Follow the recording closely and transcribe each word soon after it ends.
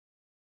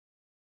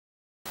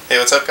Hey,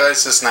 what's up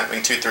guys? This is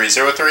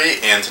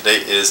Nightwing2303 and today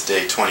is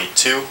day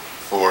 22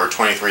 for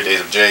 23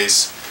 Days of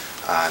Jays.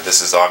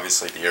 This is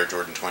obviously the Air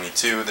Jordan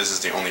 22. This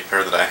is the only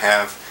pair that I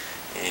have,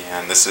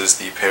 and this is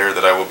the pair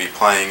that I will be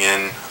playing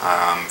in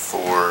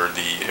for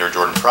the Air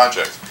Jordan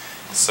project.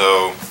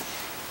 So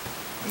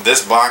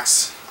this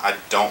box I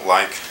don't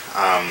like.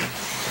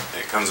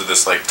 It comes with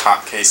this like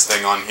top case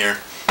thing on here,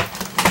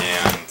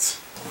 and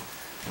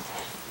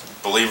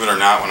believe it or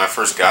not, when I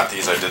first got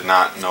these, I did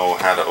not know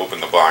how to open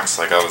the box.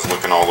 Like, I was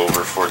looking all over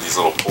for these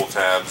little pull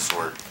tabs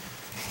or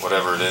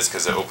whatever it is,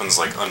 because it opens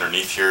like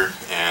underneath here,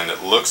 and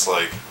it looks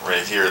like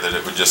right here that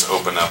it would just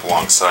open up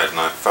alongside, and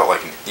I felt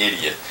like an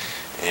idiot.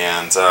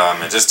 And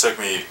it just took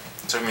me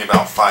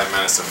about 5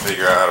 minutes to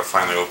figure out how to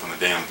finally open the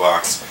damn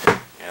box.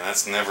 And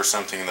that's never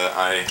something that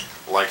I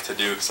like to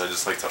do, because I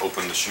just like to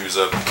open the shoes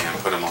up and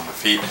put them on the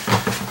feet.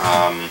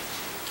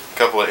 A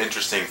couple of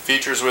interesting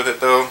features with it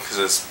though, because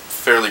it's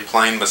fairly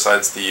plain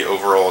besides the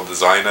overall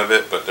design of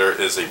it, but there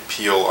is a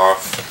peel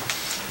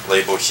off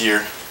label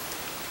here,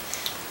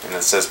 and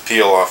it says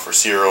peel off for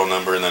serial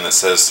number, and then it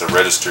says to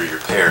register your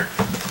pair.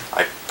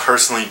 I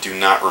personally do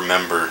not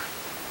remember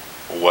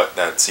what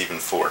that's even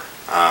for.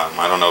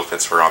 I don't know if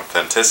it's for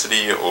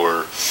authenticity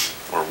or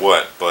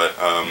what, but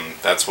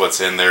that's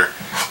what's in there.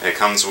 It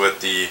comes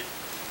with the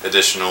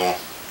additional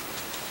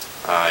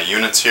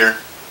units here.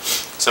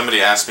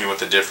 Somebody asked me what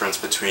the difference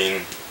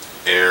between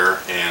Air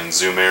and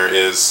Zoom Air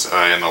is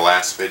in the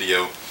last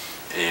video,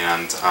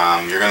 and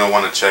you're going to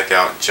want to check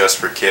out Just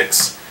for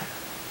Kicks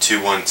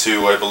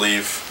 212, I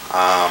believe.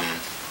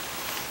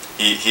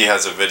 He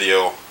has a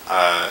video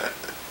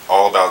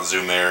all about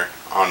Zoom Air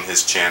on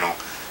his channel,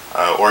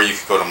 or you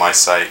could go to my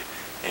site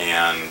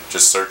and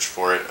just search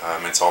for it.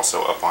 It's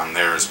also up on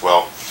there as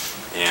well.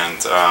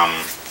 And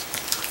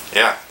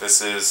yeah,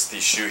 this is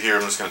the shoe here.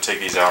 I'm just going to take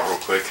these out real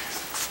quick.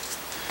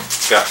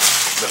 It's got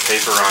the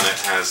paper on it,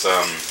 has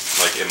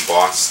like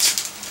embossed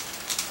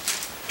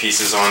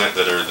pieces on it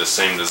that are the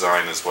same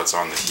design as what's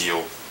on the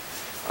heel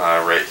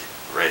right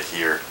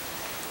here.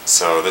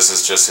 So this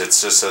is just, it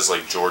just says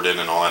like Jordan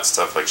and all that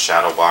stuff, like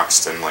shadow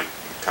boxed and like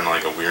kind of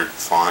like a weird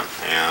font,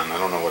 and I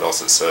don't know what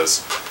else it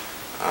says.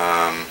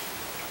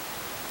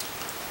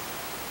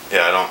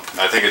 Yeah,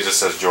 I think it just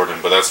says Jordan,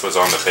 but that's what's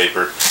on the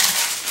paper.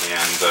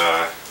 And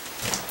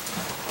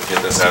I'll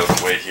get this out of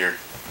the way here.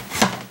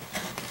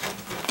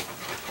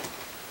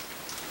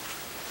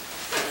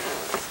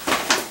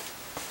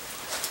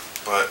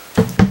 But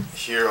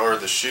here are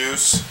the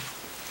shoes.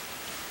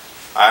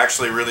 I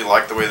actually really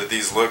like the way that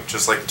these look,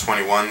 just like the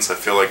 21s. I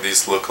feel like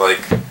these look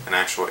like an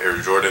actual Air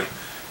Jordan.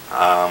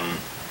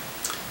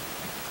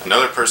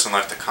 Another person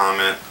left a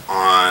comment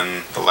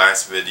on the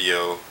last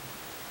video,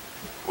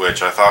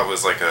 which I thought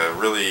was like a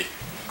really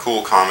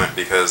cool comment,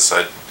 because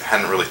I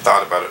hadn't really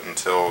thought about it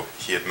until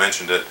he had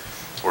mentioned it,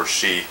 or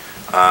she.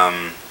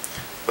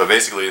 But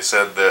basically he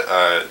said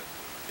that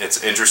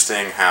it's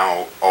interesting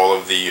how all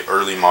of the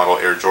early model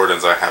Air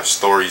Jordans I have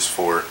stories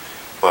for,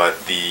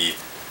 but the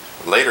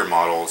later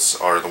models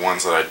are the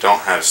ones that I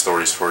don't have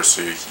stories for,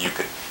 so you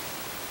could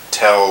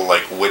tell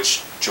like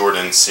which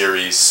Jordan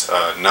series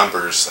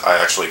numbers I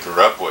actually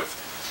grew up with.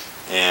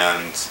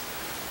 And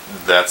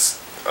that's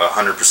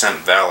 100%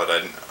 valid.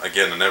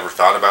 I never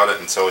thought about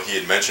it until he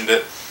had mentioned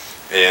it,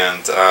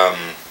 and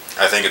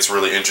I think it's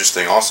really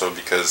interesting also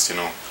because, you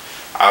know,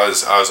 I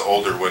was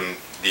older when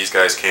these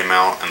guys came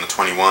out, and the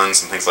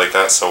 21s and things like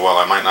that, so while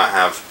I might not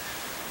have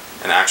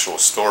an actual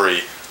story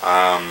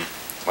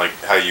like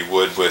how you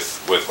would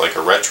with like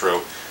a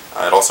retro,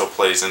 it also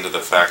plays into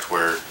the fact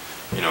where,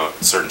 you know,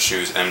 certain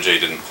shoes MJ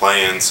didn't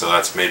play in, so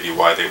that's maybe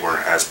why they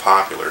weren't as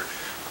popular.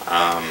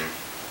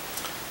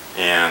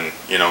 And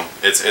you know,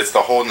 it's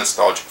the whole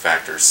nostalgic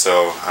factor.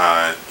 So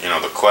you know,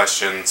 the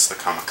Questions, the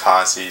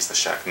Kamikazes, the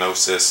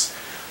Shacknosis,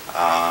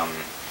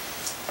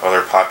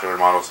 other popular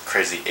models,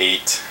 Crazy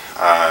 8,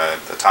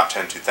 the Top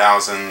 10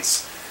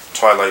 2000s,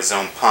 Twilight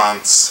Zone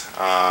pumps.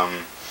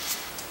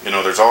 You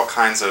know, there's all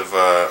kinds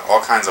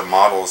of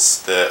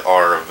models that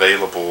are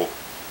available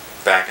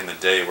back in the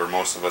day where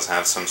most of us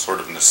have some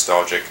sort of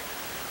nostalgic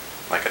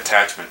like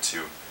attachment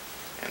to,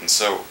 and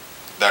so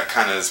that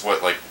kind of is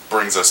what like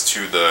brings us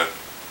to the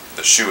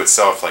shoe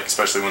itself. Like,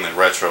 especially when they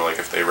retro, like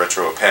if they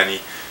retro a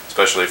penny,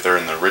 especially if they're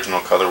in the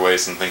original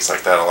colorways and things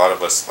like that, a lot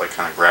of us like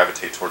kind of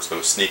gravitate towards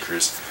those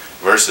sneakers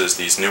versus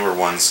these newer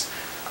ones.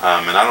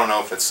 And I don't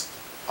know if it's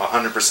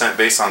 100%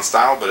 based on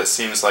style, but it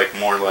seems like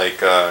more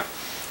like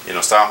you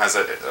know, style has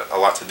a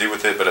lot to do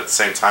with it, but at the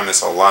same time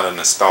it's a lot of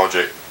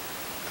nostalgic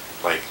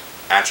like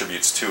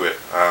attributes to it.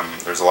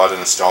 There's a lot of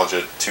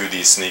nostalgia to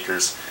these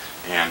sneakers,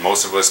 and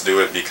most of us do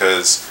it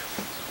because,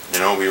 you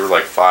know, we were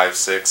like 5,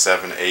 6,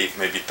 7, 8,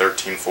 maybe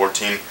 13,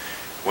 14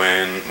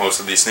 when most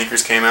of these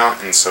sneakers came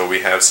out, and so we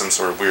have some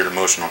sort of weird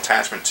emotional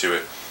attachment to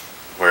it.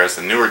 Whereas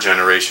the newer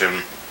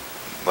generation,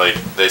 like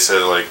they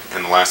said like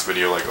in the last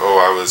video, like, oh,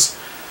 I was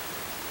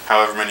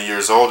however many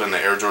years old and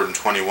the Air Jordan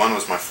 21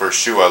 was my first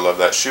shoe, I love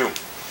that shoe.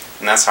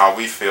 And that's how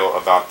we feel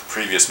about the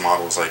previous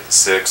models, like the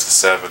 6, the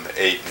 7, the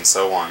 8, and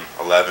so on,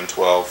 11,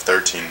 12,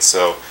 13.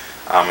 So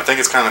I think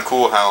it's kind of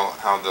cool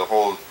how the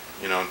whole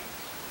you know,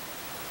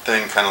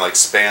 thing kind of like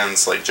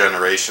spans like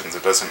generations.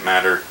 It doesn't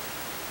matter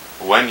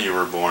when you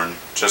were born,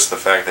 just the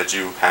fact that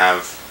you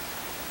have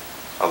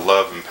a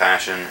love and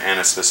passion and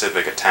a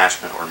specific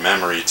attachment or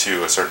memory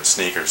to a certain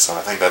sneaker. So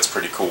I think that's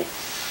pretty cool.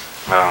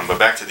 But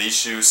back to these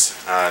shoes.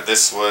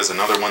 This was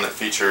another one that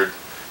featured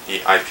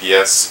the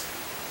IPS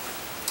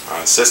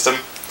system.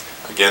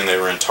 Again, they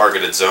were in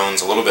targeted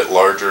zones, a little bit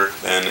larger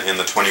than in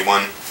the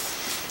 21,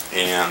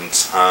 and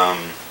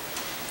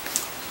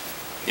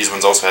these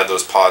ones also had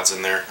those pods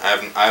in there. I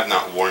have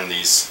not worn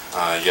these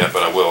yet,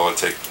 but I will. I'll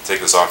take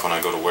this off when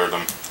I go to wear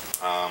them.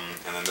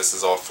 And then this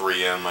is all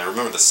 3M. I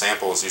remember the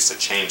samples used to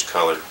change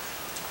color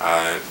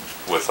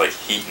with like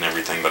heat and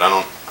everything, but I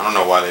don't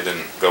know why they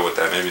didn't go with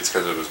that. Maybe it's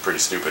because it was pretty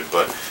stupid.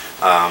 But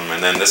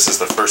and then this is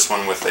the first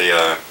one with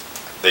a.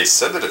 They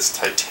said that it's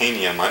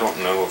titanium. I don't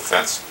know if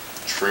that's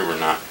true or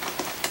not.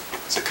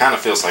 So it kind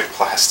of feels like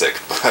plastic,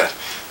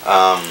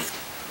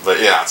 but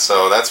yeah.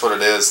 So that's what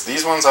it is.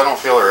 These ones I don't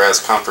feel are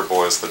as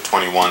comfortable as the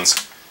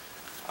 21s.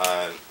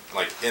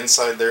 Like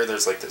inside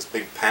there's like this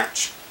big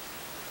patch,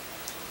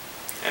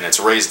 and it's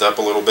raised up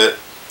a little bit,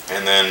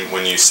 and then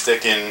when you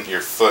stick in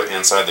your foot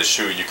inside the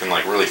shoe, you can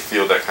like really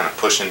feel that kind of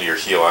push into your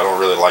heel. I don't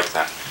really like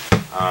that.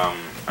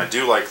 I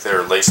do like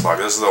their lace lock.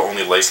 This is the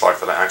only lace lock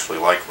that I actually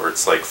like where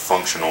it's like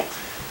functional.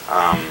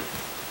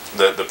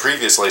 The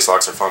previous lace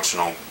locks are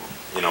functional,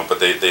 you know, but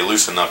they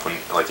loosen up when,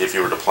 like, if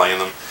you were to play in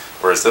them.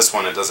 Whereas this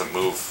one, it doesn't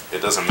move.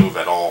 It doesn't move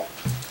at all.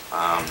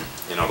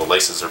 You know, the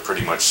laces are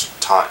pretty much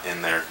taut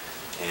in there,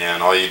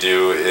 and all you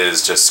do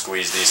is just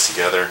squeeze these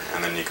together,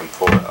 and then you can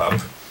pull it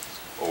up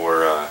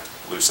or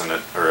loosen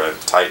it or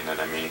tighten it.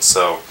 I mean,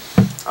 so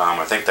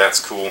I think that's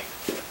cool.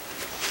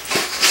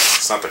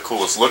 It's not the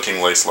coolest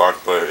looking lace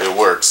lock, but it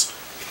works.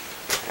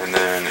 And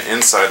then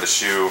inside the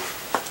shoe,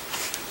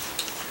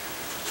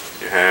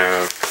 you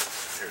have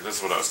here. This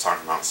is what I was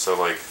talking about. So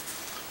like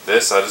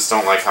this, I just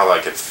don't like how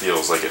like it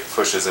feels. Like it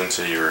pushes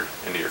into your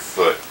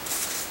foot,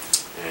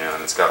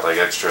 and it's got like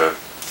extra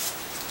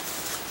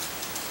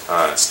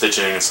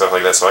stitching and stuff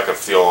like that. So I can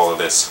feel all of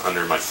this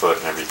under my foot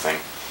and everything.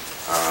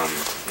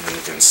 And then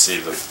you can see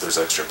that there's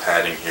extra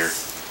padding here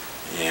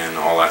and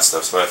all that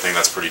stuff. So I think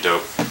that's pretty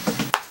dope,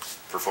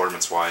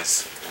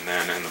 performance-wise. And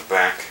then in the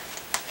back,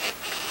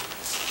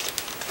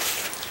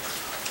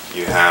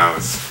 you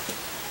have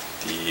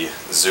the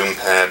zoom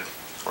pad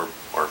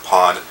or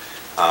pod.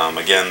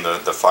 Again,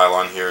 the file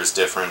on here is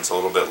different. It's a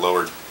little bit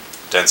lower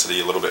density,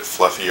 a little bit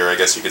fluffier, I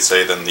guess you could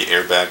say, than the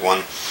airbag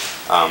one.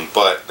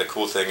 But the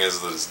cool thing is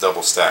that it's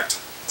double stacked.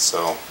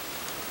 So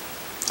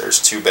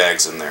there's 2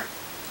 bags in there.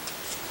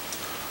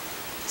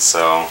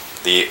 So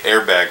the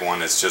airbag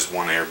one is just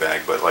one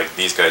airbag, but like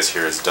these guys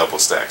here is double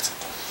stacked.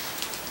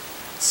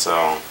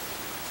 So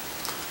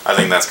I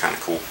think that's kind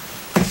of cool.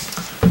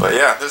 But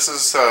yeah, this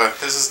is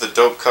the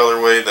dope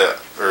colorway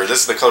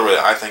this is the colorway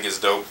that I think is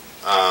dope.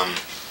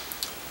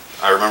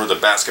 I remember the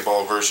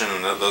basketball version,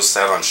 and those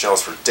sat on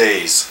shelves for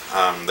days.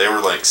 They were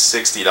like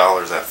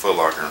 $60 at Foot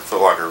Locker, and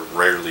Foot Locker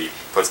rarely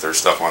puts their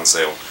stuff on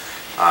sale,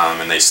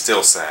 and they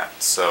still sat.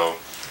 So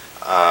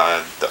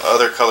the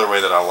other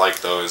colorway that I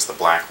like though is the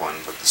black one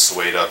with the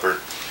suede upper.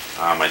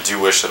 I do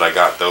wish that I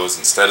got those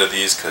instead of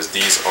these, because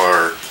these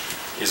are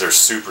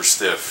super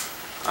stiff.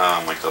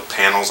 Like the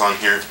panels on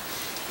here,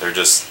 they're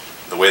just,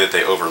 the way that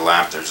they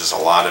overlap, there's just a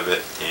lot of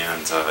it,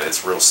 and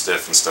it's real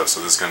stiff and stuff.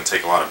 So this is going to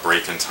take a lot of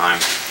break-in time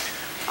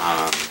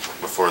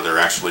before they're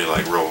actually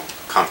like real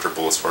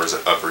comfortable as far as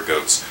the upper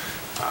goes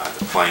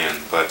to play in.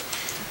 But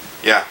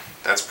yeah,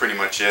 that's pretty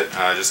much it.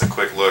 Just a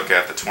quick look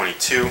at the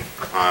 22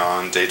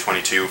 on day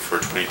 22 for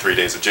 23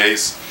 Days of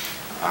Jays.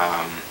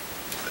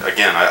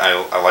 Again,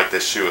 I like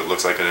this shoe. It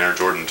looks like an Air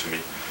Jordan to me.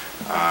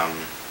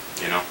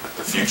 You know, like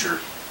the future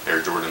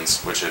Air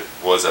Jordans, which it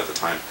was at the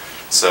time.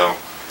 So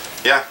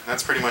yeah,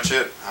 that's pretty much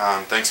it.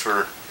 Thanks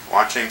for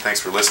watching. Thanks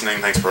for listening.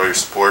 Thanks for all your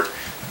support.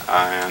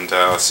 And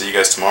I'll see you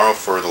guys tomorrow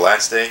for the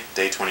last day,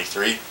 day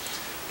 23.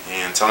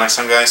 And until next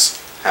time,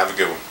 guys, have a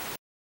good one.